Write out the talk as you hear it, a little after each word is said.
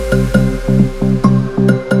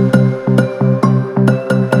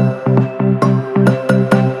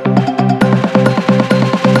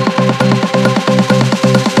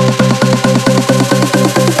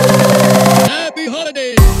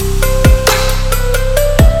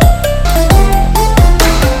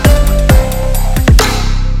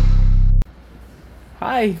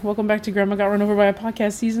Hi, welcome back to Grandma Got Run Over by a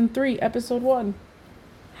Podcast, Season 3, Episode 1.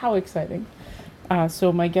 How exciting.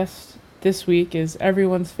 So my guest this week is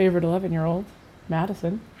everyone's favorite 11-year-old,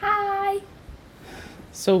 Madison. Hi.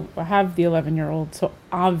 So I have the 11-year-old, so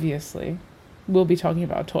obviously we'll be talking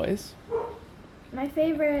about toys. My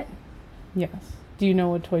favorite. Yes. Do you know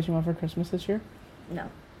what toys you want for Christmas this year?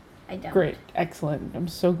 No, I don't. Great. Excellent. I'm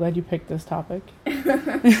so glad you picked this topic.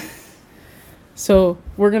 So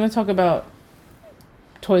we're going to talk about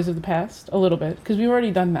toys of the past a little bit, because we've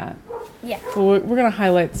already done that. Yeah. But we're going to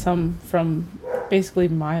highlight some from basically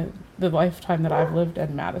the lifetime that I've lived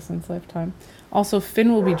and Madison's lifetime. Also,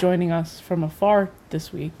 Finn will be joining us from afar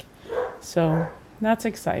this week, so that's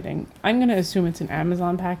exciting. I'm going to assume it's an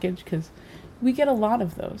Amazon package, because we get a lot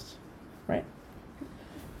of those, right?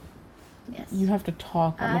 Yes. You have to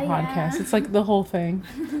talk on the podcast. Yeah. It's like the whole thing.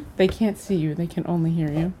 They can't see you. They can only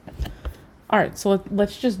hear you. All right, so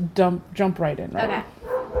let's just jump right in, right? Okay.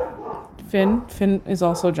 Finn is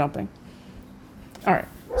also jumping. All right,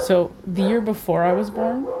 so the year before I was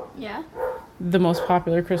born, Yeah. the most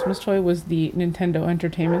popular Christmas toy was the Nintendo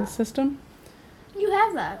Entertainment System. You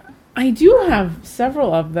have that. I do have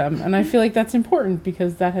several of them, and I feel like that's important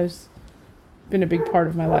because that has been a big part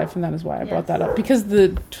of my life, and that is why I brought that up. Because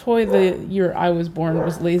the toy the year I was born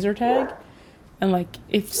was laser tag, and like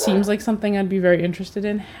it seems like something I'd be very interested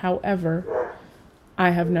in. However,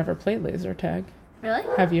 I have never played laser tag. Really?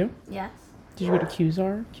 Have you? Yes. Did you go to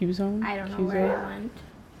Q-Zone? I don't know where I went.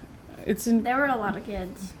 It's in. There were a lot of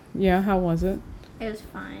kids. Yeah, how was it? It was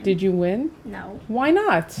fine. Did you win? No. Why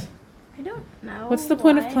not? I don't know. What's the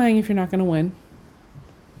point of why. playing if you're not going to win?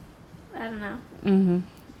 I don't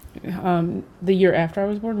know. The year after I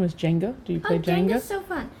was born was Jenga. Do you play Jenga? Jenga's so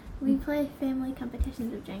fun. We play family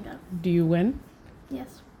competitions of Jenga. Do you win?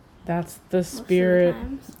 Yes. That's the Most of the spirit.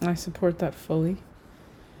 times. I support that fully.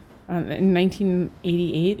 In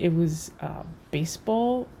 1988, it was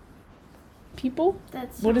baseball people.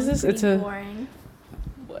 What is this? It's boring.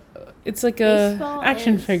 It's like a Baseball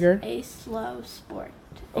action is figure. a slow sport.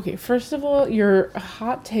 Okay, first of all, your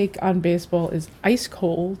hot take on baseball is ice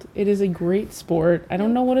cold. It is a great sport. I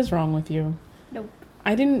don't know what is wrong with you. Nope.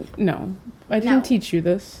 I didn't No. teach you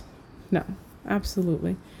this. No,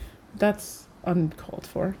 absolutely. That's uncalled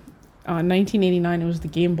for. 1989, it was the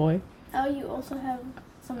Game Boy. Oh, you also have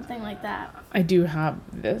something like that. I do have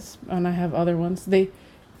this, and I have other ones.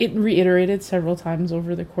 It reiterated several times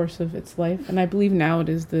over the course of its life, and I believe now it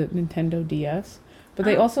is the Nintendo DS. But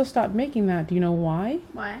they also stopped making that. Do you know why?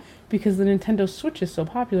 Why? Because the Nintendo Switch is so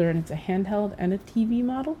popular, and it's a handheld and a TV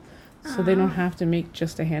model, so they don't have to make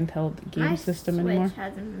just a handheld game system anymore. My Switch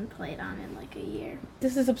hasn't been played on in like a year.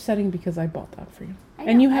 This is upsetting because I bought that for you. I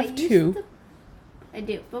And know, you have two. I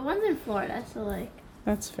do, but one's in Florida, so like...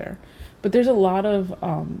 That's fair. But there's a lot of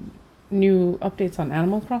new updates on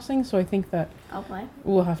Animal Crossing, so I think that I'll play.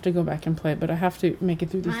 we'll have to go back and play, but I have to make it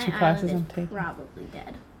through these My two classes I'm island is taking. probably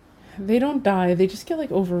dead. They don't die, they just get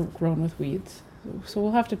like overgrown with weeds. So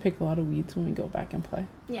we'll have to pick a lot of weeds when we go back and play.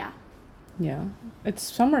 Yeah. Yeah. It's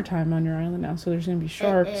summertime on your island now, so there's going to be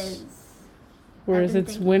sharks. It is. Whereas I've been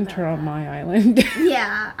it's thinking winter about on that. my island.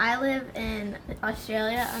 Yeah, I live in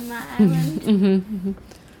Australia on my island,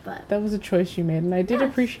 but That was a choice you made, and I did Yes.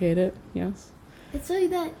 appreciate it. Yes. it's so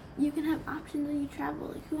that you can have options when you travel.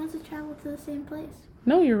 Like, who wants to travel to the same place?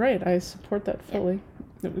 No, you're right. I support that Yeah. fully.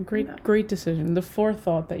 Great, Okay. great decision. The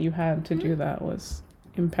forethought that you had to do that was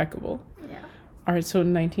impeccable. Yeah. All right, so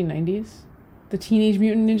 1990s, the Teenage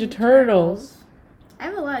Mutant Ninja Turtles. I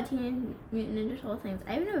have a lot of Teenage Mutant Ninja Turtle things.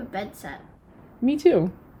 I even have a bed set. Me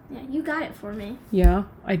too. Yeah, you got it for me. Yeah,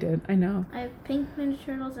 I did. I know. I have pink Ninja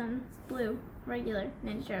Turtles and blue regular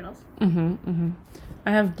Ninja Turtles.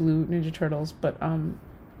 I have blue Ninja Turtles, but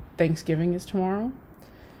Thanksgiving is tomorrow.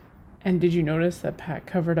 And did you notice that Pat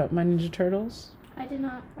covered up my Ninja Turtles? I did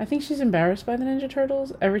not. I think she's embarrassed by the Ninja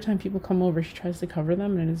Turtles. Every time people come over, she tries to cover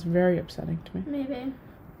them, and it is very upsetting to me. Maybe.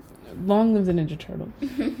 Long live the Ninja Turtles.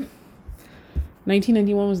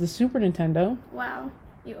 1991 was the Super Nintendo. Wow.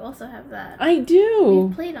 You also have that. I do.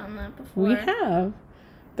 We've played on that before. We have.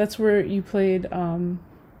 That's where you played,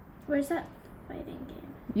 Where's that fighting game?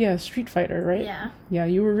 yeah, Street Fighter, right? Yeah. Yeah,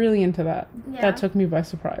 you were really into that. Yeah. That took me by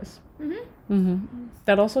surprise.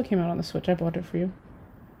 That also came out on the Switch. I bought it for you.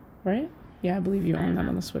 Right? Yeah, I believe you own that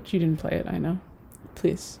on the Switch. You didn't play it, I know.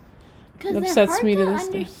 Please. Because It they're upsets hard me to to this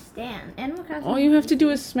day. understand. Animal Crossing. All you have to do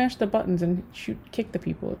is smash the buttons and kick the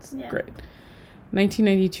people. It's Yeah. great.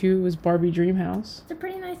 1992 was Barbie Dreamhouse. It's a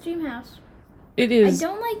pretty nice dream house. It is I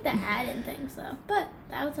don't like the add-in things though, but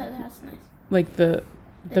the outside of the house is nice. like the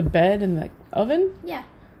bed and the oven. Yeah,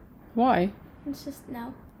 Why? it's just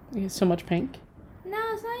no. You have so much pink. No,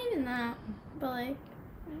 it's not even that. But like,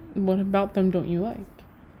 What about them don't you like?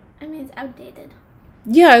 I mean, it's outdated.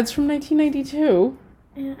 Yeah, it's from 1992.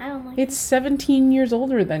 And I don't like It's 17 years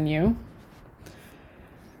older than you.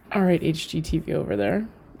 All right, HGTV over there.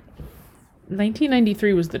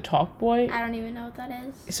 1993 was the Talk Boy. I don't even know what that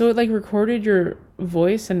is. So it like recorded your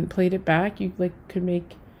voice and played it back. You like could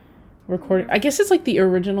make record. I guess it's like the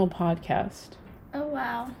original podcast. Oh,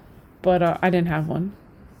 wow. But I didn't have one,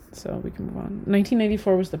 so we can move on.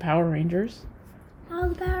 1994 was the Power Rangers. Oh,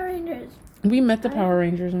 the Power Rangers. We met the Power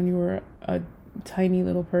Rangers when you were a tiny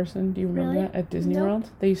little person. Do you remember Really? that? At Disney Nope. World.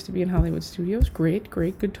 They used to be in Hollywood Studios. Great,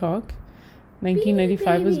 good talk.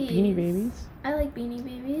 1995 was Beanie Babies. I like Beanie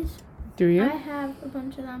Babies. Do you? I have a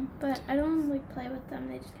bunch of them, but I don't like play with them.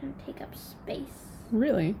 They just kind of take up space.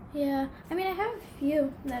 Really? Yeah. I mean, I have a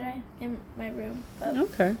few that are in my room, but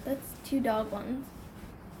Okay. that's 2 dog ones.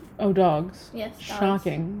 Oh, dogs. Yes, dogs.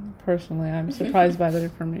 Shocking. Personally, I'm surprised by that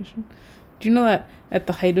information. Do you know that at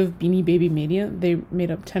the height of Beanie Baby mania, they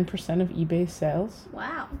made up 10% of eBay sales?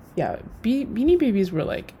 Wow. Yeah, Beanie Babies were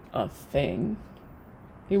like a thing.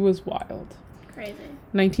 It was wild. Crazy.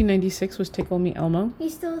 1996 was Tickle Me Elmo.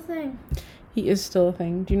 He's still a thing. He is still a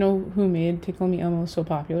thing. Do you know who made Tickle Me Elmo so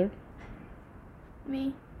popular?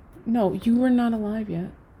 Me. No, you were not alive yet.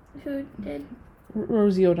 Who did?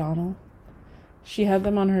 Rosie O'Donnell. She had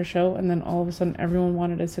them on her show, and then all of a sudden everyone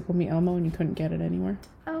wanted a Tickle Me Elmo, and you couldn't get it anywhere.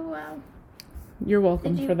 Oh, wow. You're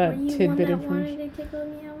welcome for that were you tidbit one that information. wanted to Tickle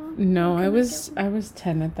Me Elmo? No, I Couldn't was get one?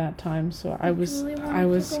 10 at that time, so I Did was Julie want I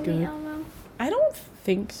was Tickle Me good. Elmo? I don't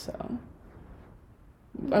think so.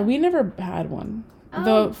 No. We never had one.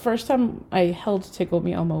 Oh. The first time I held Tickle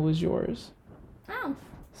Me Elmo was yours, Oh.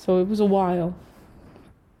 so it was a while.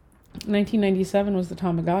 1997 was the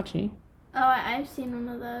Tamagotchi. Oh, I've seen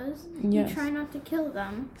one of those. Yes. You try not to kill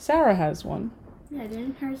them. Sarah has one. Yeah,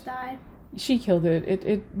 didn't hers die? She killed it.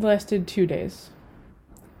 It lasted 2 days.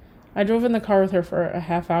 I drove in the car with her for a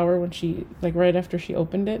half hour when she, like, right after she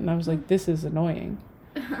opened it, and I was like, this is annoying.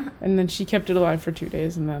 And then she kept it alive for 2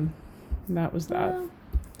 days, and then that was that.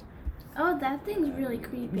 Oh, that thing's really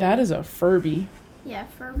creepy. That is a Furby. Yeah,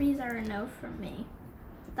 Furbies are a no from me.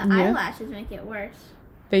 The Yeah. eyelashes make it worse.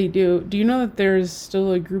 They do. Do you know that there's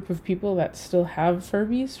still a group of people that still have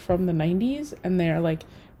Furbies from the 90s, and they're like,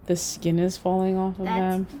 the skin is falling off of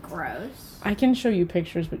That's them? gross. I can show you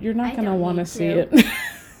pictures, but you're not I going to don't want to need see to. it.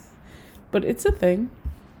 But it's a thing.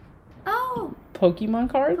 Oh, Pokemon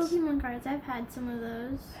cards? Pokemon cards. I've had some of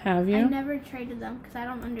those. Have you? I never traded them because I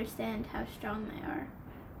don't understand how strong they are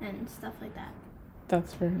and stuff like that.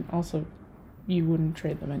 That's fair. Also, you wouldn't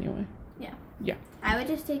trade them anyway. I would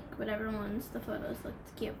just take whatever ones the photos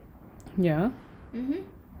looked cute. Yeah, Mhm.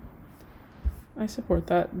 I support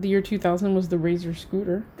that. The year 2000 was the Razor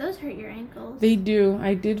scooter. Those hurt your ankles. They do.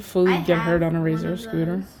 I did fully I get hurt have on a one Razor of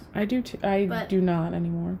scooter. those. I do too. I But- do not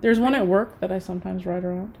anymore. There's one at work that I sometimes ride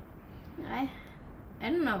around. I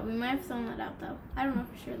don't know. We might have thrown that out though. I don't know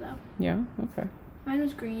for sure though. Yeah, okay. Mine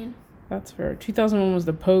was green. That's fair. 2001 was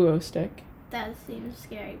the pogo stick. That seems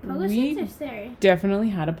scary. Pogo We- sticks are scary. Definitely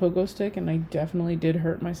had a pogo stick, and I definitely did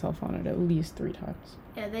hurt myself on it at least 3 times.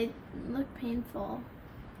 Yeah, they look painful.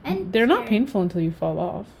 And They're not scary. painful until you fall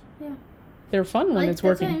off. Yeah. They're fun when Like, it's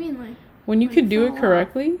that's working. what I mean. Like, When you when can you do it fall off.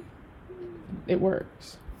 correctly, it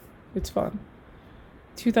works. It's fun.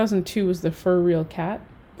 2002 was the Fur Real cat.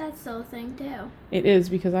 that's still a thing too. It is,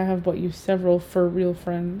 because I have bought you several Fur Real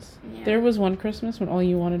friends. Yeah. There was one Christmas when all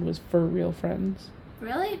you wanted was Fur Real friends.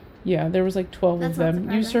 Really? Yeah, there was like 12 That's of not them.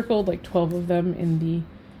 You surprising. circled like 12 of them in the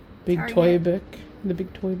big Target. toy book. The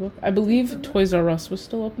big toy book. I believe Toy book? Toys R Us was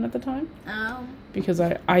still open at the time, Oh. because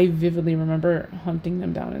I vividly remember hunting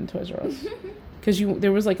them down in Toys R Us. Because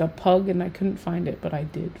there was like a pug and I couldn't find it, but I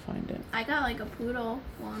did find it. I got like a poodle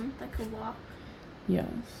one that could walk. Yes.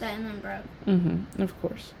 That and then broke. Mm-hmm. Of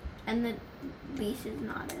course. And the leash is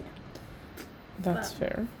knotted. That's But-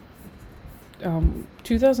 fair.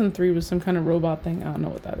 2003 was some kind of robot thing. I don't know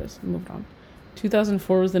what that is. Moved on.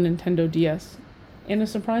 2004 was the Nintendo DS. And a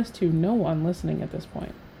surprise to no one listening at this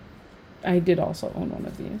point, I did also own one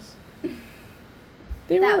of these.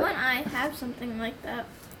 They That were. one, I have something like that.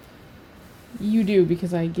 You do,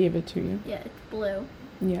 because I gave it to you. Yeah, it's blue.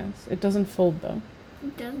 Yes. It doesn't fold though.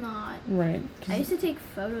 It does not. Right. 'Cause I used to take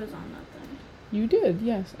photos on that thing. you did,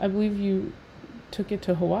 yes. I believe you took it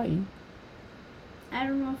to Hawaii. I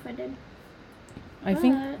don't know if I did. I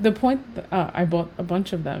think But- the point, I bought a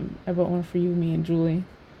bunch of them. I bought one for you, me, and Julie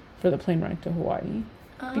for the plane ride to Hawaii.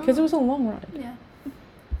 Because it was a long ride. Yeah.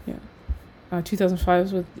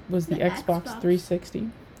 2005 was the The Xbox Xbox. 360.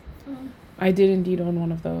 Um, I did indeed own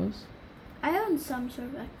one of those. I own own some sort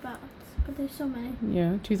of Xbox, but there's so many.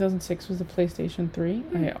 Yeah, 2006 was the PlayStation 3.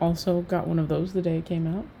 I also got one of those the day it came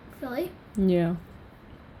out. Really? Yeah.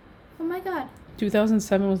 Oh my god.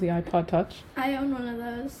 2007 was the iPod Touch. I own one of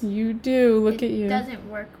those. You do. Look at you. It doesn't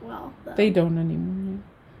work well, though. They don't anymore.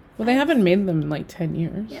 Well, they haven't made them in like 10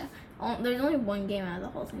 years. Yeah. There's only one game out of the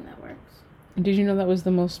whole thing that works. Did you know that was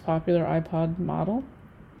the most popular iPod model?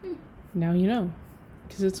 Now you know.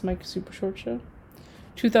 Because it's Mike's Super Short Show.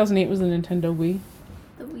 2008 was the Nintendo Wii.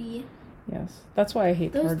 The Wii. Yes. That's why I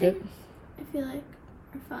hate Those Target. things, I feel like,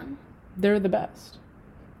 are fun. They're the best.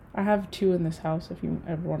 I have 2 in this house if you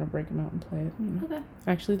ever want to break them out and play it. You know. Okay.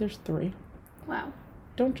 Actually, there's 3. Wow.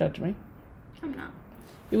 Don't judge me. I'm not.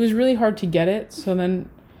 It was really hard to get it, so then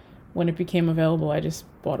when it became available, I just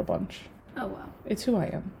bought a bunch. Oh, wow. It's who I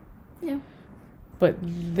am. Yeah. But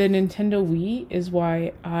the Nintendo Wii is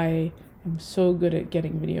why I am so good at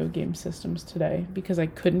getting video game systems today, because I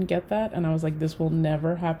couldn't get that, and I was like, this will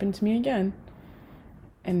never happen to me again.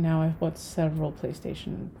 And now I've bought several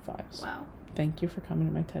PlayStation 5s. Wow. Thank you for coming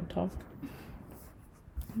to my TED Talk.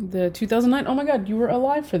 The 2009, oh my god, you were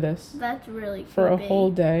alive for this. That's really creepy. For a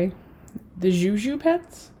whole day. The Juju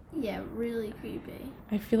pets? Yeah, really creepy.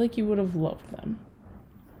 I feel like you would have loved them.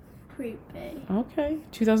 Creepy. Okay.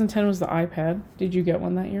 2010 was the iPad. Did you get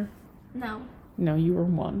one that year? No. No, you were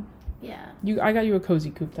 1. Yeah. I got you a Cozy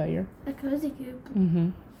Coupe that year. A Cozy Coupe. Mm-hmm.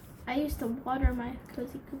 I used to water my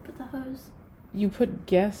Cozy Coupe with a hose. You put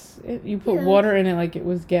you put Yeah. water in it like it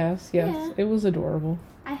was gas. Yes, Yeah. It was adorable.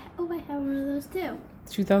 I have one of those too.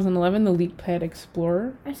 2011, the LeapPad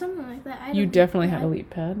Explorer. Or something like that. I had You a definitely had a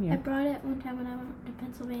LeapPad. LeapPad, I yeah. brought it one time when I went to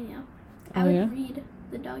Pennsylvania. I Oh, would yeah? read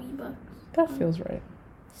the doggy books. That feels right.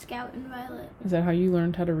 Scout and Violet. Is that how you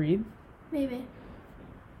learned how to read? Maybe.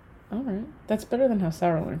 All right. That's better than how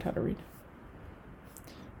Sarah learned how to read.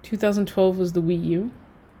 2012 was the Wii U.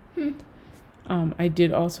 I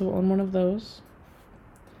did also own one of those.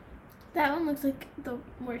 That one looks like the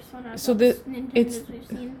worst one out of So Nintendo's we've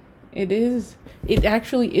seen. It is. It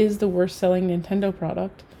actually is the worst selling Nintendo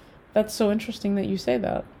product. That's so interesting that you say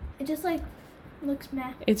that. It just looks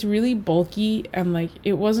meh. It's really bulky and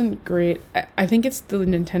it wasn't great. I think it's the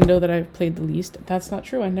Nintendo that I've played the least. That's not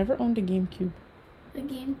true. I never owned a GameCube. A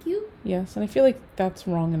GameCube? Yes, and I feel like that's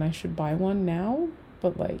wrong and I should buy one now,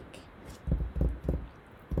 but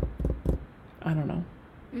I don't know.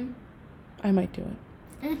 I might do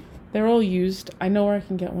it. They're all used. I know where I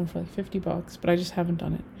can get one for $50, but I just haven't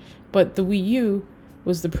done it. But the Wii U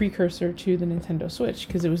was the precursor to the Nintendo Switch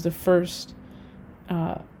because it was the first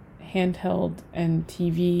handheld and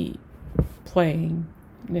TV playing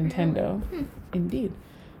Nintendo. Indeed.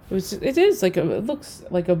 It looks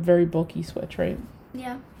like a very bulky Switch, right?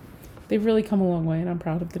 Yeah. They've really come a long way and I'm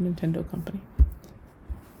proud of the Nintendo company.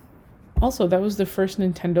 Also, that was the first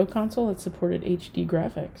Nintendo console that supported HD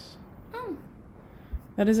graphics. Oh.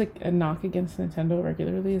 That is a knock against Nintendo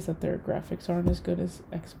regularly, is that their graphics aren't as good as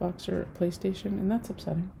Xbox or PlayStation, and that's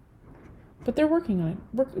upsetting. But they're working on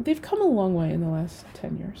it. They've come a long way in the last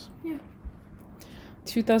 10 years. Yeah.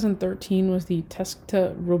 2013 was the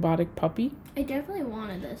Testa robotic puppy. I definitely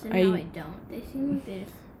wanted this, and now I don't. They seem like they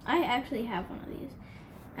just... I actually have one of these,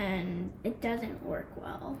 and it doesn't work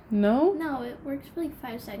well. No? No, it works for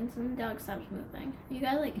 5 seconds, and the dog stops moving. You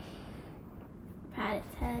gotta, pat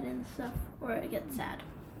its head and stuff, or it gets sad.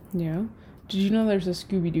 Yeah. Did you know there's a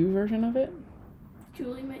Scooby-Doo version of it?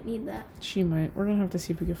 Julie might need that. She might. We're gonna have to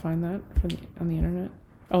see if we can find that on the internet.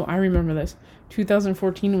 Oh, I remember this.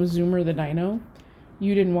 2014 was Zoomer the Dino.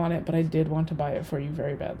 You didn't want it, but I did want to buy it for you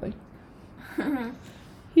very badly.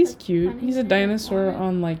 He's cute. He's a dinosaur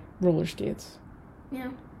on roller skates. Yeah.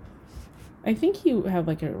 I think you have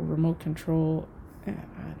a remote control. I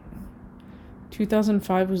don't know.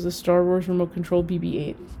 2005 was the Star Wars remote control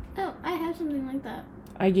BB-8. Oh, I have something like that.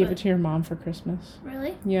 I gave it to your mom for Christmas.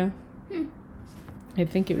 Really? Yeah. I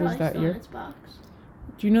think it was that still year. in its box.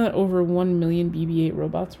 Do you know that over 1 million BB-8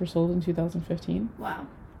 robots were sold in 2015? Wow.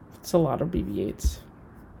 It's a lot of BB-8s.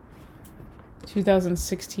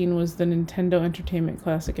 2016 was the Nintendo Entertainment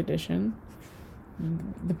Classic Edition.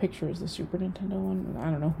 The picture is the Super Nintendo one.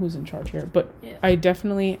 I don't know who's in charge here, but Yeah. I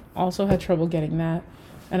definitely also had trouble getting that.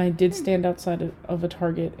 And I did stand outside of a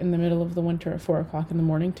Target in the middle of the winter at 4 o'clock in the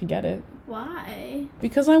morning to get it. Why?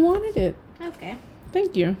 Because I wanted it. Okay.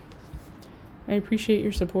 Thank you. I appreciate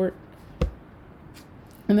your support.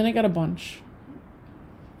 And then I got a bunch.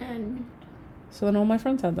 And So then all my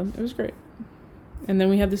friends had them. It was great. And then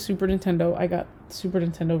we had the Super Nintendo. I got Super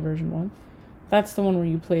Nintendo version 1. That's the one where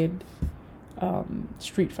you played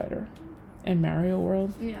Street Fighter and Mario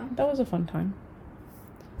World. yeah. That was a fun time.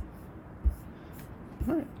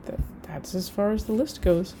 All right, that's as far as the list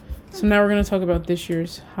goes. So now we're going to talk about this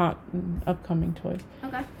year's hot and upcoming toy.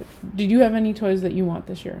 Okay. Did you have any toys that you want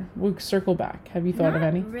this year? We'll circle back. Have you thought of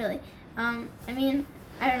any? Really. I mean,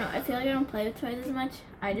 I don't know. I feel like I don't play with toys as much.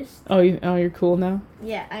 I just. Oh, you're cool now?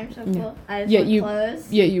 Yeah, I'm so cool. I just want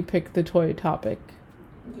clothes. Yeah, you pick the toy topic.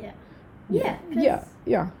 Yeah.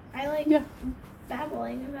 Yeah. I like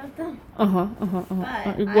babbling about them.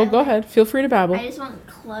 Well, go ahead. Feel free to babble. I just want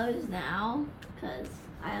clothes now because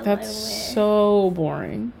I That's so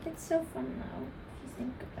boring. It's so fun though, if you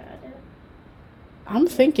think about it. I'm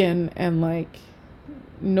thinking, and like,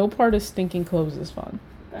 no part of stinking clothes is fun.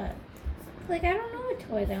 But, like, I don't know what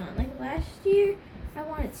toys I want. Like, last year, I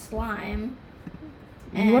wanted slime.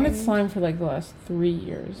 You wanted slime for like the last 3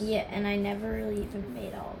 years. Yeah, and I never really even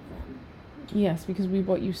made all of them. Yes, because we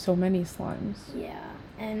bought you so many slimes. Yeah,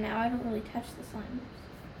 and now I don't really touch the slimes.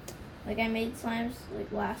 Like, I made slimes,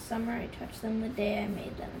 like, last summer. I touched them the day I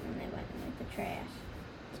made them, and they went in, like, the trash.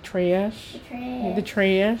 The trash? The trash. The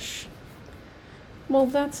trash. Well,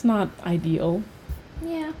 that's not ideal.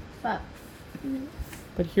 Yeah, but...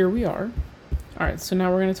 But here we are. Alright, so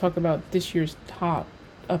now we're going to talk about this year's top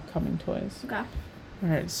upcoming toys. Okay.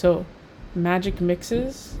 Alright, so Magic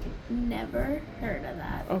Mixes. Never heard of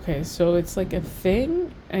that. Okay, so it's like a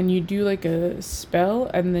thing, and you do like a spell,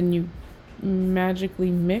 and then you magically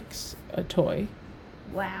mix a toy.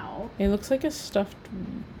 Wow. It looks like a stuffed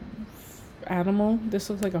animal. This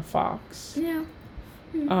looks like a fox. Yeah.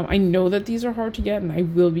 I know that these are hard to get, and I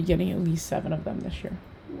will be getting at least 7 of them this year.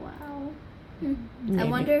 Wow. Maybe, I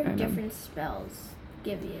wonder if different spells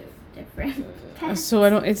give you different pets. So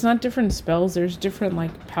it's not different spells. There's different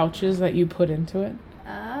like pouches that you put into it.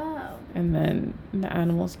 Oh. And then the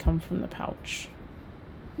animals come from the pouch.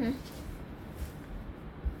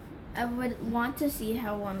 I would want to see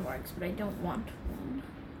how one works, but I don't want one.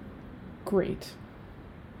 Great.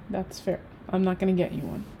 That's fair. I'm not going to get you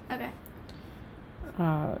one. Okay.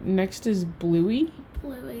 Next is Bluey.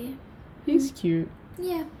 Bluey. He's cute.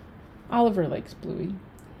 Yeah. Oliver likes Bluey.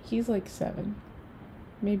 He's like 7.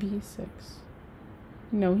 Maybe he's 6.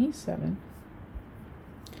 No, he's 7.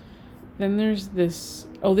 Then there's this.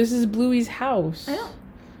 Oh, this is Bluey's house. I don't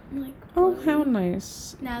like Bluey. Oh, how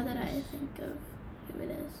nice. Now that I think of who it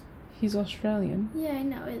is. He's Australian. Yeah, I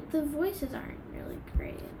know. The voices aren't really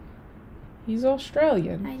great. He's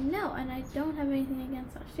Australian. I know, and I don't have anything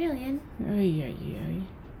against Australian. Ay.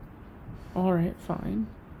 Alright, fine.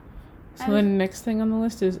 So the next thing on the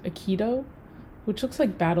list is Aikido, which looks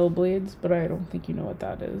like battle blades, but I don't think you know what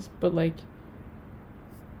that is. But like,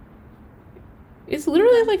 it's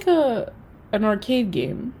literally like an arcade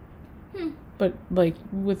game, but like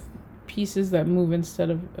with pieces that move instead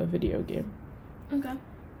of a video game. Okay.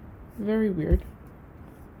 Very weird.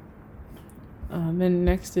 Then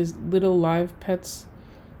next is Little Live Pets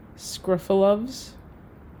Scruffaloves.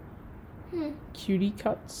 Cutie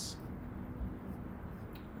Cuts.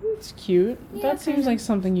 It's cute. Yeah, that seems like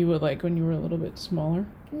something you would like when you were a little bit smaller.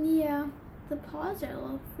 Yeah. The paws are a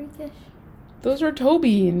little freakish. Those are toe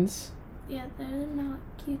beans. Yeah, they're not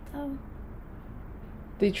cute though.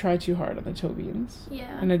 They try too hard on the toe beans.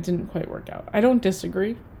 Yeah. And it didn't quite work out. I don't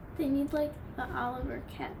disagree. They need like the Oliver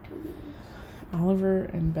cat toe beans. Oliver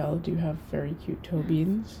and Belle do have very cute toe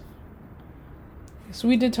beans. So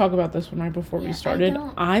we did talk about this one right before we started.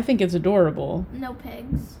 I think it's adorable. No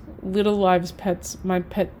pigs. Little Lives Pets, my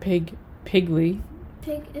pet pig, Piggly.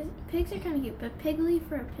 Pigs are kind of cute, but Piggly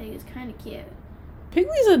for a pig is kind of cute.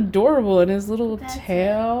 Piggly's adorable, and his little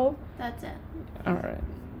tail. That's it. All right.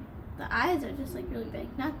 The eyes are just like really big.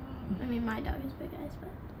 I mean, my dog has big eyes, but.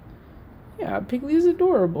 Yeah, Piggly's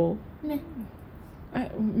adorable. Meh.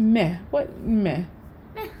 Meh. What? Meh.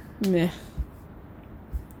 Meh.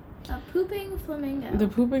 A pooping flamingo. The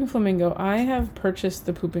pooping flamingo. I have purchased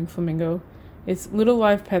the pooping flamingo. It's Little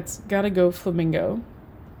Live Pets Gotta Go Flamingo.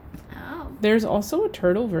 Oh. There's also a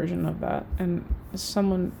turtle version of that, and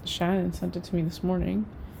Shannon sent it to me this morning,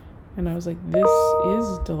 and I was like, this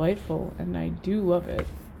is delightful, and I do love it.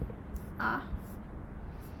 Ah.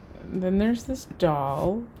 And then there's this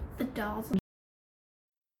doll. The dolls.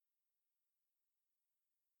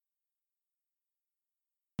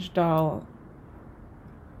 Doll.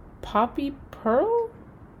 Poppy Pearl?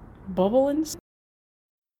 Bubble and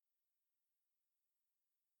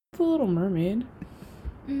The Little Mermaid.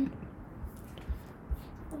 A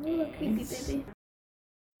little creepy baby.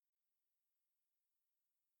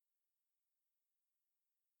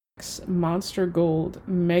 Monster Gold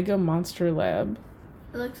Mega Monster Lab.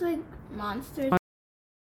 It looks like monsters.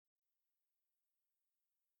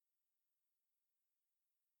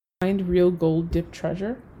 Find real gold dip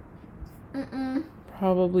treasure?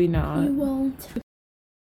 Probably not. You won't.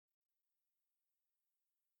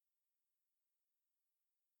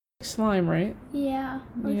 slime, right? Yeah.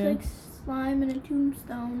 Looks Yeah. like slime and a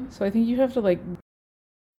tombstone. So I think you have to like.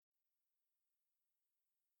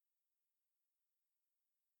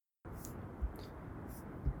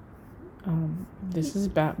 This is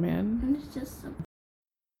Batman. And it's just some.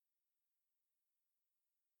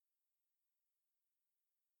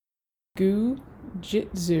 Goo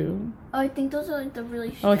Jitsu. Oh, I think those are like the really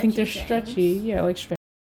stretchy Oh, I think they're things. stretchy. Yeah, like stretchy.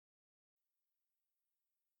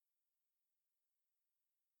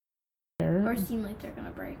 Or seem like they're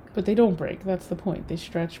gonna break. But they don't break. That's the point. They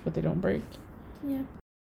stretch, but they don't break. Yeah.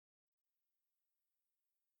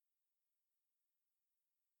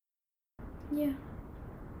 Yeah.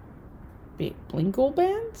 Blinkle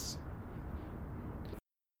bands?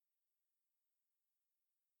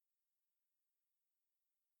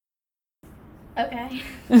 Okay.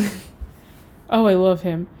 Oh, I love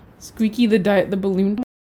him. Squeaky the balloon.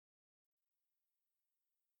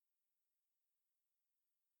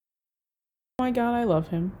 Oh my god, I love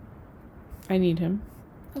him. I need him.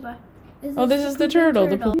 Okay. Oh, this is the turtle.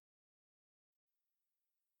 The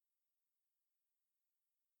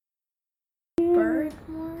bird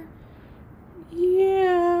more?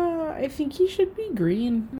 Yeah, I think he should be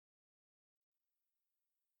green.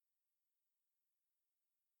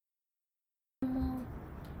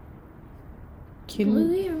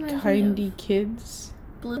 Bluey reminds me Kindy of kids.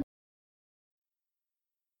 Blue.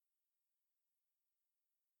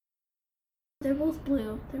 They're both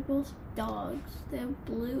blue. They're both dogs. They have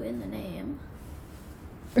blue in the name.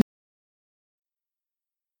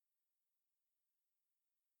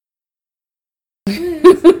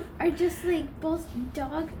 Blues are just like both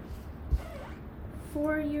dog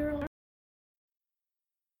 4-year-old.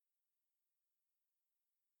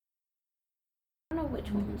 I don't know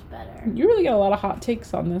which one's better. You really got a lot of hot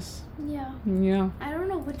takes on this. Yeah. Yeah. I don't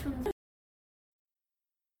know which one's better.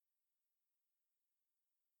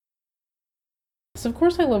 So of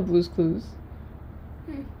course I love Blue's Clues.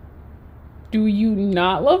 Do you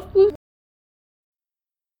not love Blue's?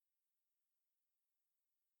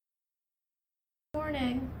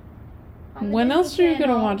 Morning. When else are you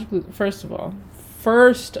gonna watch Blue's? First of all,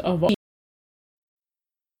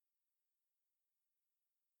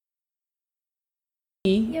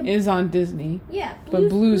 is on Disney. Yeah. But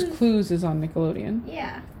Blue's Clues is on Nickelodeon.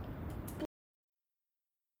 Yeah.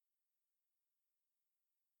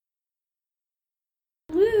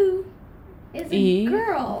 Blue is a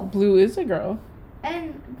girl. Blue is a girl.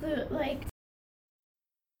 And the like.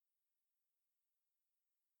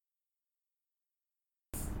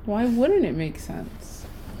 Why wouldn't it make sense?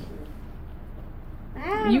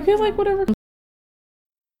 You can like whatever.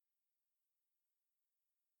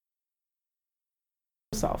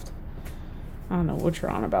 Solved. I don't know what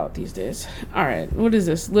you're on about these days. All right, what is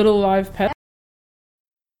this? Little Live Pet.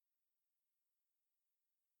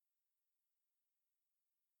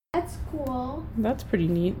 That's cool. That's pretty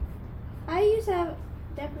neat. I used to have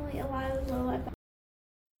definitely a lot of Little Life.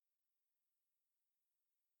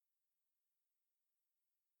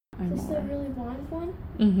 Is this the really blonde one?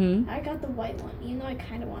 Mm-hmm. I got the white one, even though I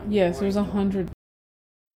kind of wanted. Yes, it was 100.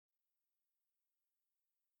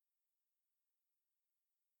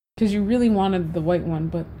 Because you really wanted the white one,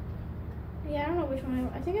 but yeah, I don't know which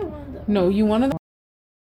one. I think I wanted the. No, you wanted.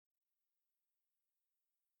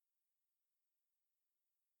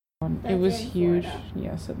 It was huge. Florida.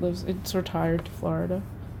 Yes, it's retired to Florida.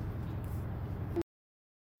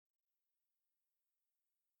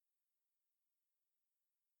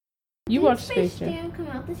 You watched Space Jam come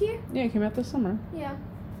out this year? Yeah, it came out this summer. Yeah,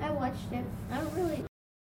 I watched it. I don't really.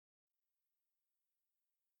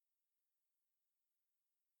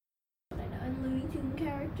 I know, and Looney Tunes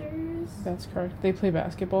characters. That's correct. They play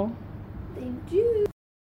basketball. They do.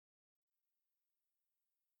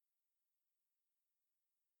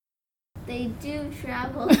 They do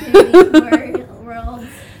travel to these worlds.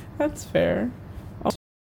 That's fair.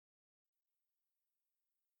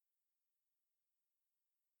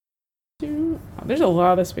 There's a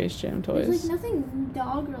lot of Space Jam toys. There's like nothing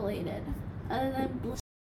dog related other than blue.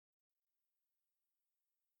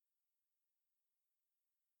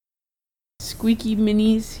 Squeaky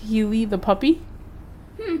Minnie's Healy the puppy.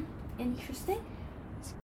 Interesting.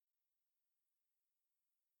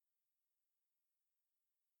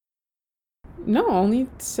 No, only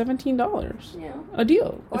 $17. Yeah. A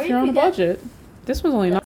deal. If you're on a budget. This was only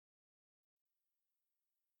not.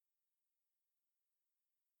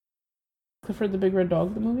 Clifford the Big Red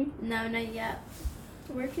Dog, the movie? No, not yet.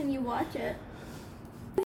 Where can you watch it?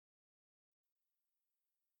 I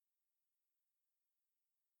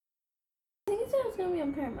think it said it was gonna be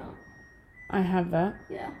on Paramount. I have that.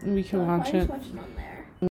 Yeah. We can watch it. Watch it on there.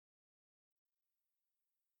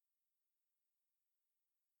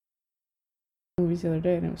 movies the other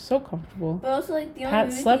day, and it was so comfortable. But also, like, the only Pat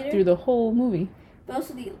movie slept theater, through the whole movie. But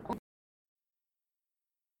also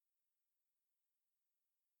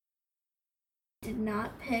did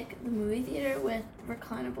not pick the movie theater with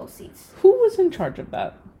reclinable seats. Who was in charge of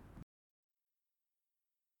that?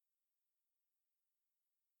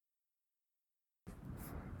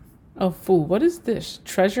 Oh, fool. What is this?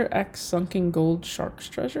 Treasure X Sunken Gold Shark's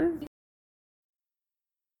Treasure?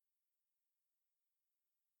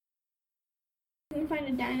 You can find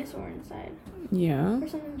a dinosaur inside. Yeah. Or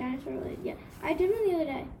something dinosaur related. Yeah. I did one the other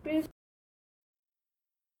day. But it was...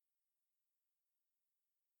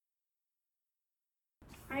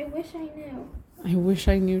 I wish I knew. I wish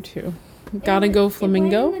I knew too. Gotta go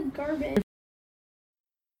Flamingo? It went in the garbage.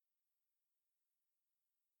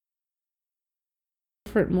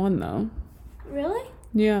 Different one though. Really?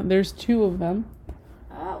 Yeah, there's 2 of them.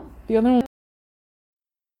 Oh. The other one.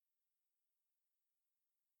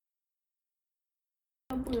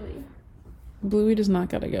 Oh, Bluey. Bluey does not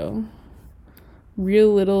gotta go.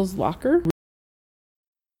 Real Little's Locker.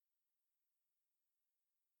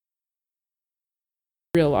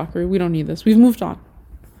 Real Locker. We don't need this. We've moved on.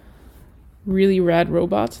 Really Rad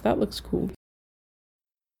Robots. That looks cool.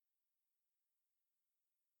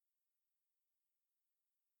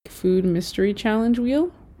 Food Mystery Challenge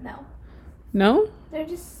Wheel? No. No? They're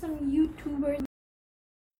just some YouTubers.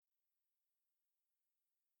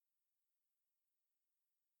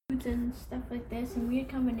 And stuff like this and weird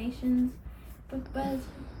combinations. But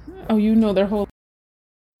Oh, you know their whole...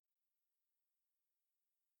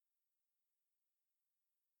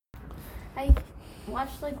 I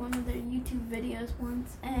watched like one of their YouTube videos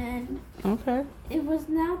once and Okay. it was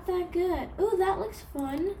not that good. Oh, that looks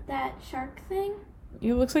fun. That shark thing.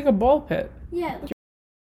 It looks like a ball pit. Yeah.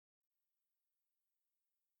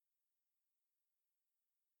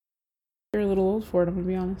 You're a little old for it, I'm gonna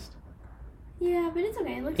be honest. Yeah, but it's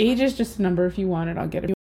okay. It looks Age fun. is just a number. If you want it, I'll get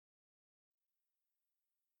it.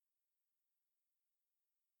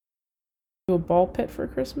 Do a ball pit for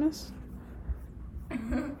Christmas?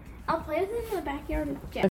 I'll play with it in the backyard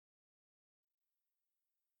with Jeff.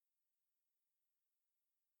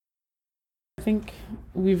 I think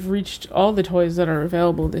we've reached all the toys that are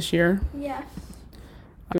available this year, Yes.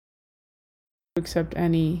 except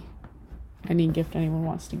any gift anyone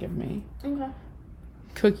wants to give me. Okay.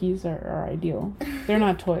 Cookies are ideal. They're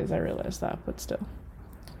not toys, I realize that, but still.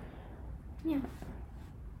 Yeah.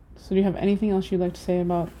 So do you have anything else you'd like to say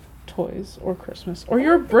about toys or Christmas? Or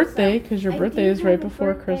your birthday, because your birthday is right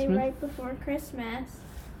before Christmas. Right before Christmas.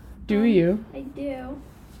 Do you? I do.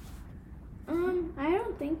 I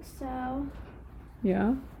don't think so.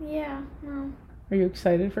 Yeah? Yeah, no. Are you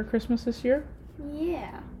excited for Christmas this year?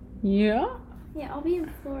 Yeah. Yeah? Yeah, I'll be in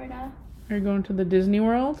Florida. Are you going to the Disney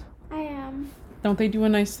World? I am. Don't they do a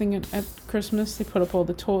nice thing at Christmas? They put up all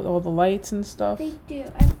the lights and stuff. They do.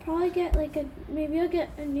 I'll probably get maybe I'll get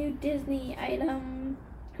a new Disney item,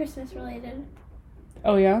 Christmas related.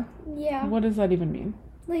 Oh yeah? Yeah. What does that even mean?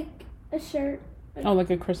 Like a shirt. Oh, like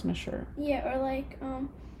a Christmas shirt. Yeah, or like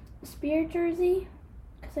a Spirit jersey,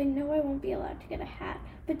 because I know I won't be allowed to get a hat.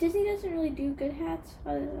 But Disney doesn't really do good hats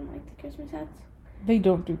other than like the Christmas hats. They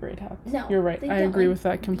don't do great hats. No, You're right. they I don't. agree Like, with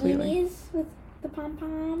that completely. Beanies with the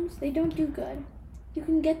pom-poms, they don't do good. You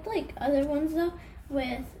can get like other ones though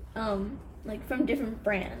with like from different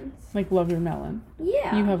brands. Like Love Your Melon.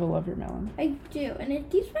 Yeah. You have a Love Your Melon. I do, and it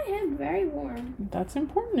keeps my hand very warm. That's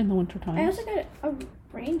important in the winter times. I also got a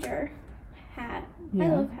Ranger hat. I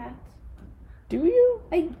Yeah. love hats. Do you?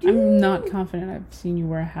 I do. I'm not confident I've seen you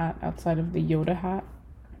wear a hat outside of the Yoda hat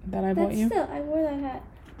that I bought But you. still, I wore that hat.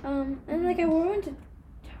 And like I wore one to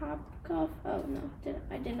Topgolf. Oh no,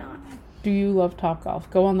 I did not. Do you love Topgolf?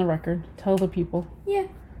 Go on the record. Tell the people. Yeah,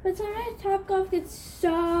 but sometimes Topgolf gets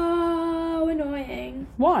so annoying.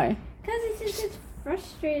 Why? Because it's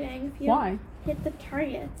frustrating if you Why? hit the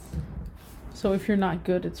targets. So if you're not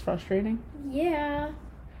good, it's frustrating? Yeah.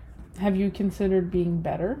 Have you considered being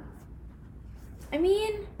better? I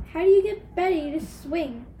mean, how do you get better? You just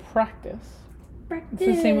swing. Practice. Practice.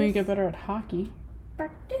 It's the same way you get better at hockey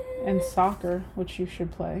Practice. and soccer, which you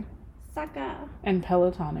should play, Soccer. and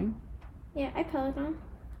Pelotoning. Yeah, I Peloton.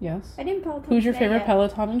 Yes. I didn't Peloton. Who's your today favorite yet.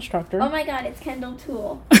 Peloton instructor? Oh my god, it's Kendall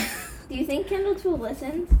Toole. Do you think Kendall Toole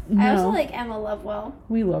listens? I No. also like Emma Lovewell.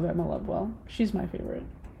 We love Emma Lovewell. She's my favorite.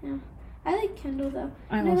 Yeah. I like Kendall though.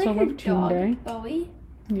 I And also like her love Toon dog, Day. Bowie.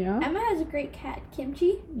 Yeah. Emma has a great cat,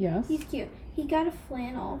 Kimchi. Yes. He's cute. He got a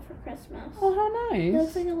flannel for Christmas. Oh, how He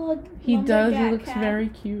looks nice. like a little He does. He lumberjack looks cat. very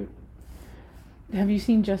cute. Have you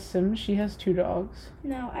seen Jess Sims? She has 2 dogs.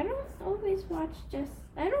 No, I don't always watch Jess.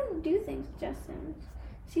 I don't do things with Jess Sims.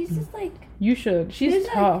 She's just like You should. She's There's,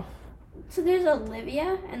 like- tough. So there's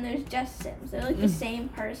Olivia and there's Jess Sims. They're like the same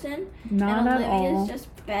person. Not and at all. Olivia's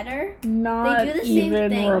just better. Not They do the same even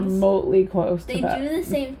things. remotely close They to that. do the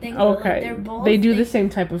same thing. But, like, Okay. they're both They do the same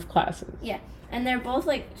type of classes. Yeah. And they're both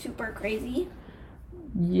like super crazy.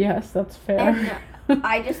 Yes, that's fair. And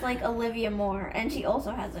I just like Olivia more. And she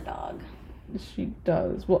also has a dog. She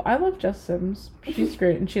does. Well, I love Jess Sims. She's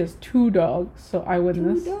great, and she has 2 dogs, so I win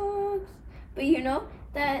Two this. dogs. But you know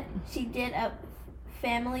that she did a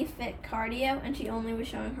family fit cardio and she only was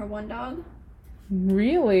showing her one dog?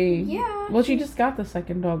 Really? Yeah. Well, she just got the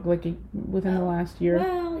second dog within the last year.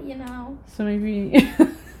 Well, you know. So maybe.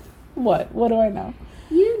 What? What do I know?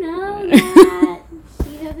 You know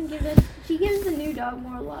that she gives the new dog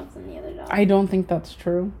more love than the other dog. I don't think that's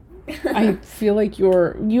true. I feel like you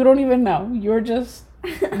don't even know. You're just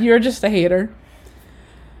a hater.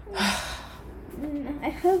 I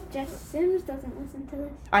hope Jess Sims doesn't listen to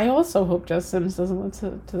this. I also hope Jess Sims doesn't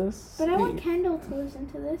listen to this. But I want Kendall to listen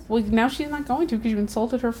to this. Well, now she's not going to because you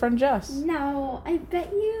insulted her friend Jess. No, I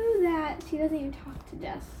bet you that she doesn't even talk to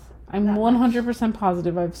Jess. I'm 100%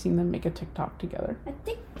 positive I've seen them make a TikTok together. A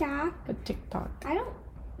TikTok? A TikTok. I don't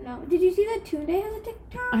know. Did you see that Tunde has a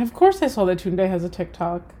TikTok? Of course I saw that Tunde has a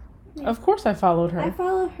TikTok. Yeah. Of course I followed her. I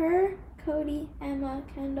follow her, Cody, Emma,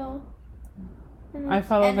 Kendall, and, I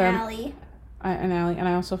follow and them. Allie. And Allie, and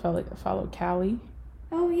I also follow Callie.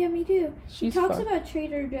 Oh yeah, me too. She She's talks fun. about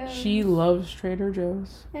Trader Joe's. She loves Trader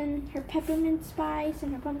Joe's. And her peppermint spice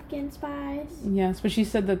and her pumpkin spice. Yes, but she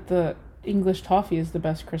said that the English toffee is the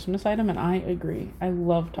best Christmas item, and I agree. I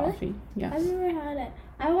love toffee. Yes. I've never had it.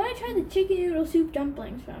 I want to try the chicken noodle soup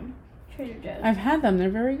dumplings from Trader Joe's. I've had them. They're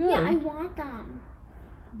very good. Yeah, I want them.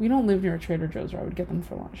 We don't live near a Trader Joe's, or I would get them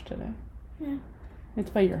for lunch today. Yeah.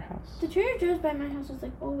 It's by your house. The Trader Joe's by my house is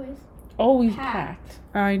like always. Always packed. packed.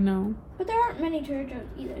 I know. But there aren't many Trader Joe's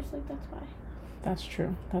either, so like that's why. That's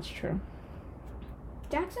true. That's true.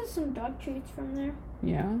 Jax has some dog treats from there.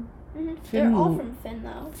 Yeah. Mm-hmm. Finn They're all from Finn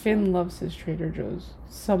though. Finn loves his Trader Joe's.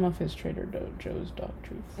 Some of his Trader Joe's dog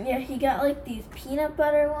treats. Yeah, he got like these peanut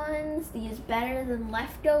butter ones, these better than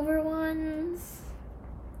leftover ones.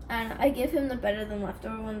 And I give him the better than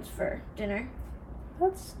leftover ones for dinner.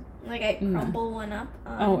 That's Like I crumble one up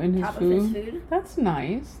on in his top food? of his food. That's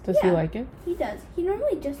nice. Does he Yeah. like it? He does. He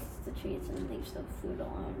normally just eats the treats and leaves the food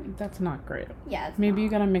alone. That's not great. Yeah, it's Maybe you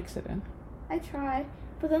not. gotta mix it in. I try.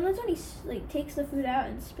 But then that's when he like takes the food out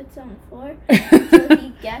and spits it on the floor until he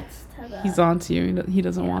gets to the... He's on to you. He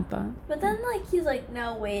doesn't want that. But then like he's like,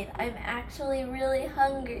 no wait, I'm actually really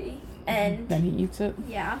hungry. And Then he eats it.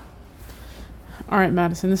 yeah. All right,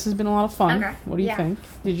 Madison. This has been a lot of fun. Okay. What do you Yeah. think?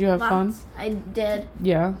 Did you have fun? I did.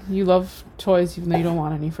 Yeah. You love toys, even though you don't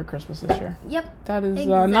want any for Christmas this year. Yep. That is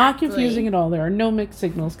not Exactly. confusing at all. There are no mixed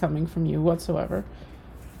signals coming from you whatsoever.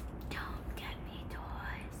 Don't get me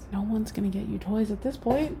toys. No one's gonna get you toys at this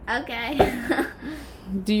point. Okay.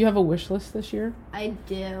 Do you have a wish list this year? I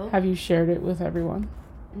do. Have you shared it with everyone?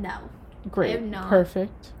 No. Great. I have not.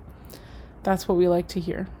 Perfect. That's what we like to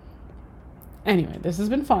hear. Anyway, this has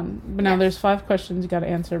been fun. But now Yes. there's 5 questions you got to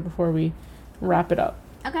answer before we wrap it up.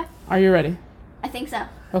 Okay. Are you ready? I think so.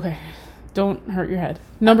 Okay. Don't hurt your head.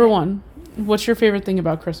 Number 1. What's your favorite thing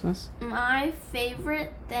about Christmas? My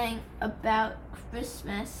favorite thing about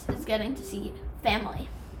Christmas is getting to see family.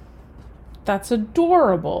 That's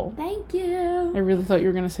adorable. Thank I you. really thought you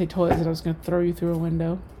were going to say toys and I was going to throw you through a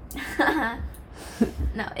window.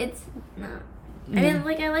 No, it's not. I mean,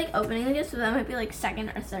 like, I like opening the gifts, so that might be, like, second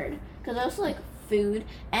or third. Because I also like food,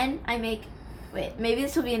 and I make... Wait, maybe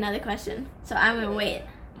this will be another question, so I'm going to wait.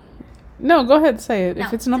 No, go ahead, say it. No,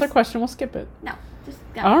 if it's another just- question, we'll skip it. No, just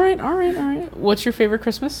go. All right. What's your favorite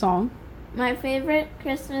Christmas song? My favorite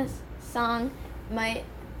Christmas song might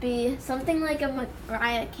be something like a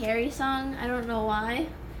Mariah Carey song. I don't know why.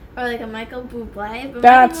 Or like a Michael Bublé. But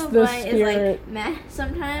That's Michael the Bublé spirit. is like meh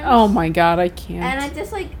sometimes. Oh my god, I can't. And I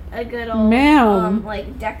just like a good old Ma'am.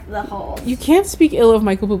 like Deck the Halls. You can't speak ill of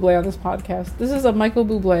Michael Bublé on this podcast. This is a Michael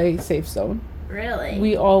Bublé safe zone. Really?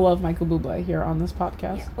 We all love Michael Bublé here on this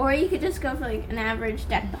podcast. Yeah. Or you could just go for like an average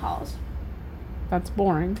Deck the Halls. That's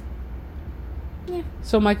boring. Yeah.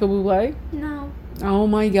 So Michael Bublé? No. Oh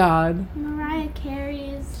my god. Mariah Carey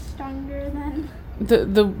is stronger than...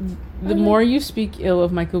 The more you speak ill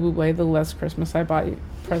of Michael Bublé, the less Christmas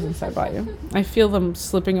presents I buy you. I feel them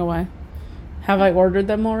slipping away. Have I ordered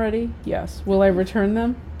them already? Yes. Will I return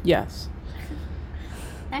them? Yes.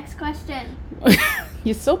 Next question.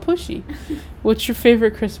 You're so pushy. What's your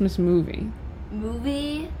favorite Christmas movie?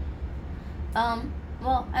 Movie?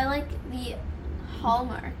 Well, I like the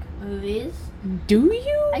Hallmark movies. Do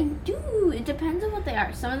you? I do. It depends on what they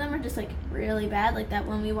are. Some of them are just like really bad, like that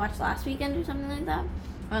one we watched last weekend or something like that.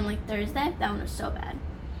 On like Thursday, that one was so bad.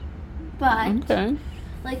 But Okay.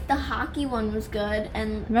 like the hockey one was good,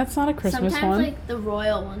 and That's not a Christmas sometimes one. like the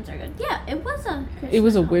royal ones are good. Yeah, it was a Christmas It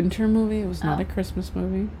was a one. winter movie. It was not Oh. a Christmas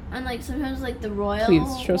movie. And like sometimes like the royal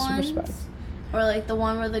Please show some ones, respect. or like the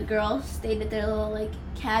one where the girls stayed at their little like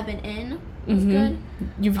cabin inn was Mhm. good.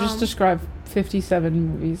 You've just described 57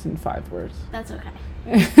 movies in 5 words. That's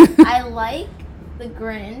okay. I like the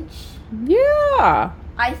Grinch. Yeah.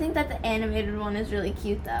 I think that the animated one is really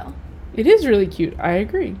cute though. It is really cute. I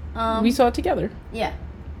agree. We saw it together. Yeah.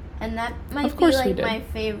 And that might Of course be we like did. my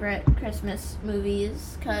favorite Christmas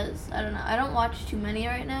movies because I don't know. I don't watch too many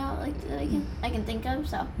right now like that I can think of.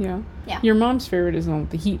 So Yeah. Yeah. Your mom's favorite is on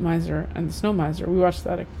the Heat Miser and the Snow Miser. We watched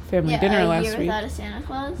that at family dinner A last Year week. Without a Santa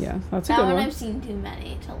Claus. Yeah, that's a That good one one. I've seen too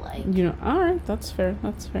many to like. You know, all right, that's fair.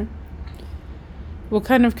 That's fair. What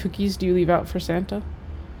kind of cookies do you leave out for Santa?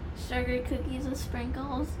 Sugar cookies with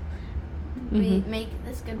sprinkles. We Mhm. make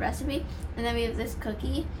this good recipe, and then we have this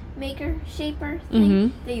cookie maker shaper thing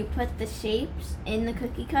Mhm. that you put the shapes in the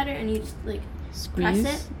cookie cutter, and you just like Squeeze.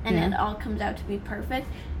 press it, and yeah. it all comes out to be perfect.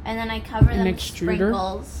 And then I cover An them with extruder?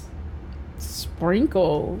 sprinkles.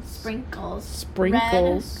 Sprinkles.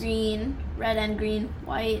 Sprinkles. Red and green,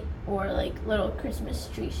 white, or like little Christmas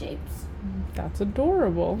tree shapes. That's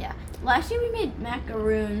adorable. Yeah. Last year we made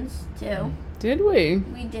macaroons too. Did we?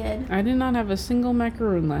 We did. I did not have a single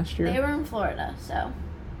macaroon last year. They were in Florida, so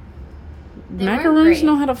they weren't Macaroons great.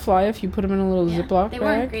 know how to fly if you put them in a little yeah. Ziploc They bag.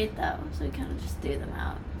 weren't great though, so we kind of just threw them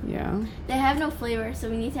out. Yeah. They have no flavor, so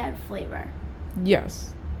we need to add flavor.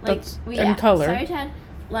 Yes. Like That's we and color. Sorry to add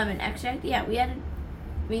lemon extract. Yeah,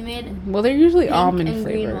 we made Well, they're usually pink almond and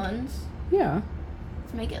flavored. green ones Yeah.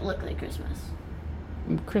 to make it look like Christmas.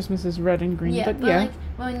 Christmas is red and green, Yeah, but but yeah. like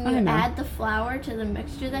when I you know. add the flour to the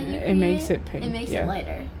mixture that you It create, makes it pink, It makes yeah. it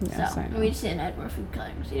lighter. Yes, so I know. we just didn't add more food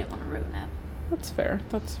coloring because we didn't want to ruin it. That's fair.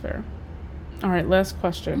 That's fair. All right, last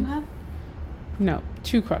question. Okay. No,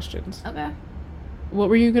 2 questions. Okay. What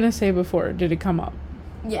were you going to say before? Did it come up?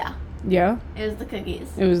 Yeah, Yeah? it was the cookies.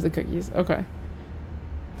 It was the cookies. Okay.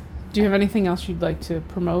 Do you have anything else you'd like to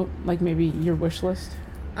promote? Like maybe your wish list?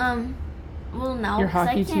 Well, no. Your 'cause I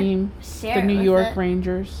hockey can't team? Share The it New with York it.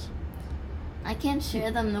 Rangers? I can't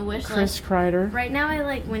share them the wish Chris list. Kreider? Right now, I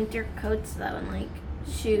like winter coats though, and like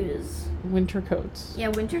shoes. Winter coats. Yeah,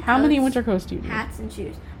 winter coats. How many winter coats do you need? Hats and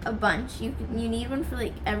shoes. A bunch. You need one for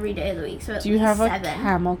like every day of the week. So at Do you least have a 7.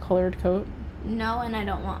 camel colored coat? No, and I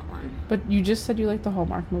don't want one. But you just said you like the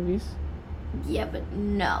Hallmark movies. Yeah, but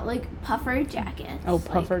no, like puffer jackets. Oh, like,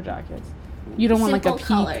 puffer jackets. You don't want like a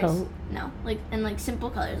simple pea colors. coat. No, like and like simple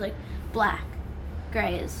colors, like black,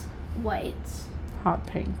 grays, whites. Hot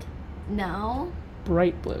pink. No.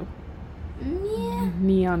 Bright blue. Yeah.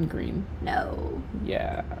 Neon green. No.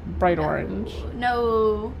 Yeah. Bright No. orange.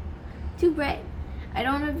 No. Too bright. I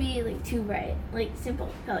don't want to be like too bright. Like simple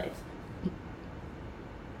colors.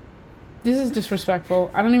 This is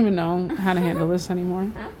disrespectful. I don't even know how to handle this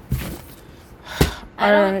anymore. I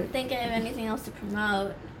don't Alright. think I have anything else to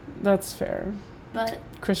promote, That's fair. but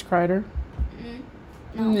Chris Kreider.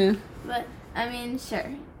 no. Nah. But I mean, sure.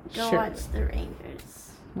 Go Sure. watch the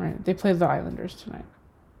Rangers. Right. They play the Islanders tonight.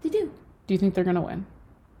 They do. Do you think they're gonna win?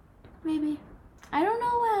 Maybe. I don't know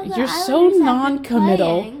how the You're so Islanders have been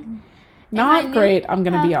non-committal. playing. Not I knew great, I'm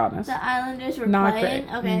gonna be how honest. The Islanders were Not playing.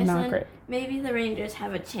 great. Okay, so Not then great. maybe the Rangers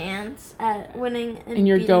have a chance at winning. And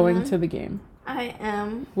you're beating going them. to the game. I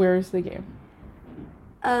am. Where is the game?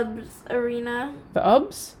 Ubs Arena. The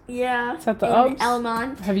Ubs? Yeah. It's at the in Ubs?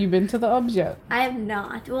 Elmont. Have you been to the Ubs yet? I have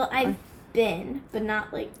not. Well, I've been, but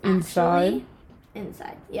not like Inside? actually.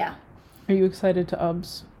 Inside. Yeah. Are you excited to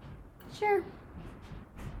Ubs? Sure.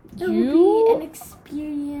 It will be You an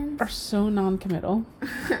experience. are so non-committal.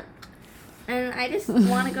 And I just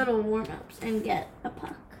want to go to warm-ups and get a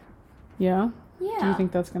puck. Yeah? Yeah. Do you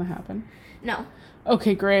think that's gonna happen? No.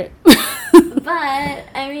 Okay, great. But,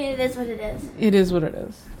 I mean, it is what it is. It is what it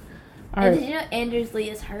is. And Alright. did you know Anders Lee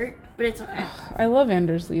is hurt? But it's okay. I love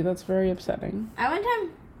Anders Lee. That's very upsetting. I one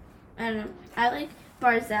time, I don't know, I like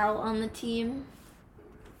Barzell on the team.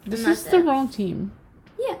 This And is that's the it. wrong team.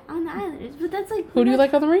 Yeah, on the Islanders. But that's like... Who do you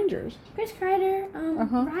like on the Rangers? Chris Kreider,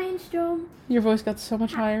 Uh-huh. Ryan Strome, Your voice got so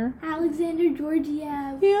much higher. Alexander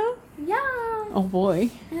Georgiev. Yeah? Yeah. Oh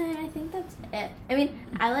boy. And I think that's it. I mean,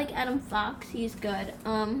 I like Adam Fox. He's good.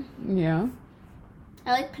 Yeah.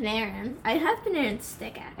 I like Panarin. I have Panarin's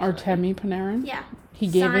stick, actually. Artemi Panarin? Yeah. He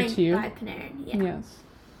gave it Signed to you? by Panarin. Yeah. Yes.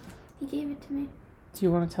 He gave it to me. Do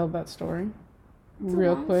you want to tell that story? It's a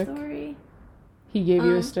Real long quick. story. He gave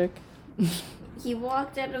you a Um, stick. he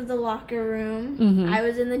walked out of the locker room. Mhm. I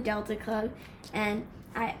was in the Delta Club, and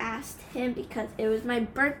I asked him, because it was my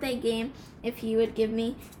birthday game, if he would give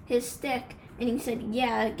me his stick. And he said,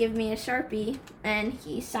 yeah, give me a Sharpie. And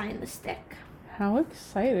he signed the stick. How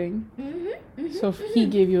exciting. Mm-hmm. So he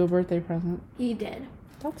gave you a birthday present. He did.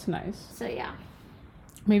 That's nice. So, yeah.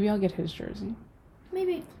 Maybe I'll get his jersey.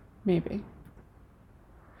 Maybe. Maybe.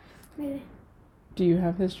 Maybe. Do you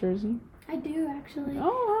have his jersey? I do, actually.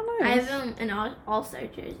 Oh, how I nice. have an All-Star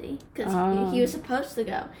jersey, because Oh. he was supposed to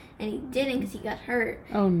go, and he didn't because he got hurt.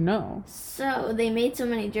 Oh, no. So they made so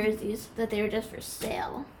many jerseys that they were just for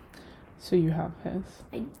sale. So you have his.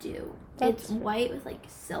 I do. That's- It's white with like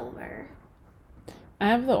silver. I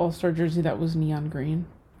have the All-Star jersey that was neon green.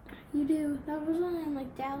 You do. That was one in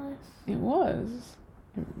like Dallas. It was.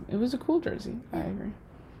 It was a cool jersey. I agree.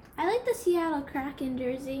 I like the Seattle Kraken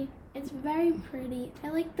jersey. It's very pretty. I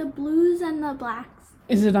like the blues and the blacks.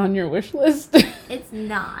 Is it on your wish list? It's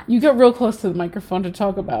not. You got real close to the microphone to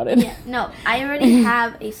talk about it. Yeah, no, I already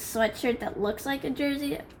have a sweatshirt that looks like a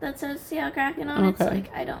jersey that says Seattle Kraken on it. So Okay.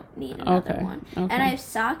 like I don't need another Okay. one. Okay. And I have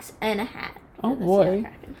socks and a hat. For Oh, the boy. Seattle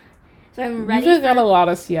Kraken. So I'm ready. You've got a lot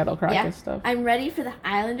of Seattle Kraken Yeah. stuff. I'm ready for the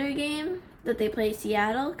Islander game that they play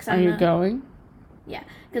Seattle. Are you going? Yeah,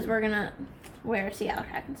 because we're gonna wear Seattle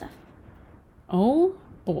Kraken stuff. Oh,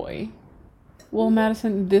 boy. Well,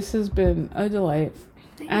 Madison, this has been a delight.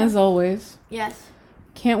 As always. Yes.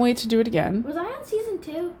 Can't wait to do it again. Was I on season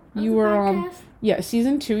 2? of You the were on- podcast? Yeah,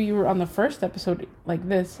 season 2, you were on the first episode like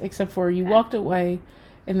this, except for you walked away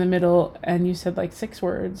in the middle and you said like 6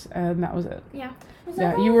 words, and that was it. Yeah. Was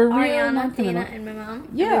Yeah, that you with were really Ariana, not gonna Dana, know. and my mom? And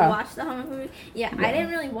Yeah. we watched the Hallmark movie. Yeah, Yeah. I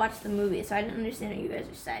didn't really watch the movie, so I didn't understand what you guys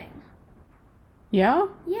were saying. Yeah?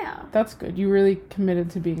 Yeah. That's good. You really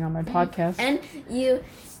committed to being on my podcast. And you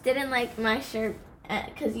didn't like my shirt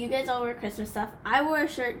because you guys all wear Christmas stuff. I wore a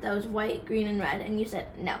shirt that was white, green, and red, and you said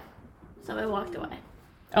no. So I walked away.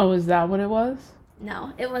 Oh, is that what it was?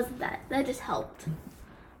 No, it wasn't that. That just helped.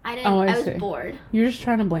 I didn't. Oh, I I was see. bored. You're just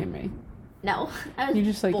trying to blame me. No, I was You're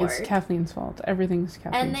just like, bored. it's Kathleen's fault. Everything's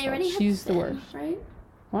Kathleen's And they already fault. had She's the Finn, worst. right?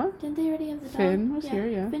 What? Didn't they already have the dog? Finn was here,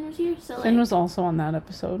 yeah. Finn was here, so Finn like, was also on that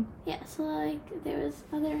episode. yeah, so like there was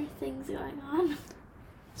other things going on.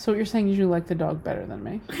 So what you're saying is you like the dog better than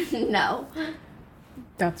me. No.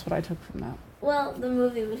 That's what I took from that. Well, the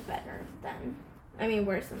movie was better than. I mean,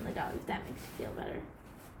 worse than the dog. If that makes you feel better.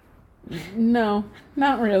 No,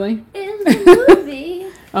 not really. In the movie.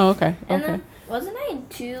 Oh, okay. And Okay. then wasn't I in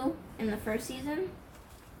 2 in the first season?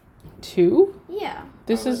 2? Yeah.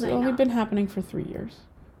 This Or was has I only not? been happening for 3 years.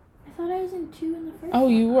 I thought I was in 2 in the first. Oh,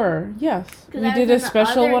 you one. were. Yes. 'Cause We I did was a in the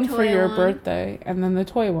special other one for toy your one. birthday and then the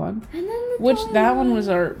toy one. And then the Which toy that one was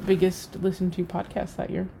our biggest listened to podcast that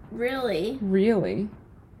year. Really? Really?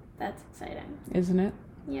 That's exciting. Isn't it?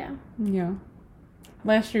 Yeah. Yeah.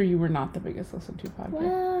 Last year you were not the biggest listened to podcast.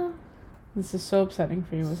 Well, This is so upsetting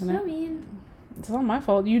for you, isn't I it? mean, It's not my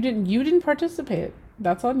fault. You didn't participate.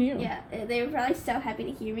 That's on you. yeah, they were probably so happy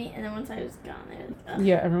to hear me, and then once I was gone, they were like, ugh.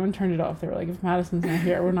 Yeah, everyone turned it off. They were like, if Madison's not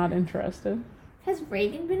here, we're not interested. Has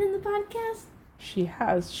Reagan been in the podcast? She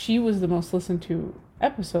has. She was the most listened to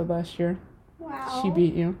episode last year. Wow. She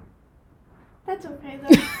beat you. That's okay,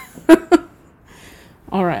 though.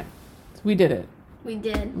 All right. We did it. We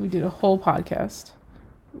did. We did a whole podcast.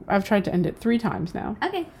 I've tried to end it 3 times now.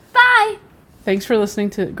 Okay, bye! Thanks for listening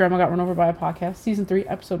to Grandma Got Run Over by a Podcast, Season 3,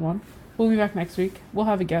 Episode 1. We'll be back next week. We'll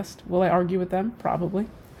have a guest. Will I argue with them? Probably.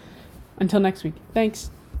 Until next week.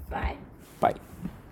 Thanks. Bye.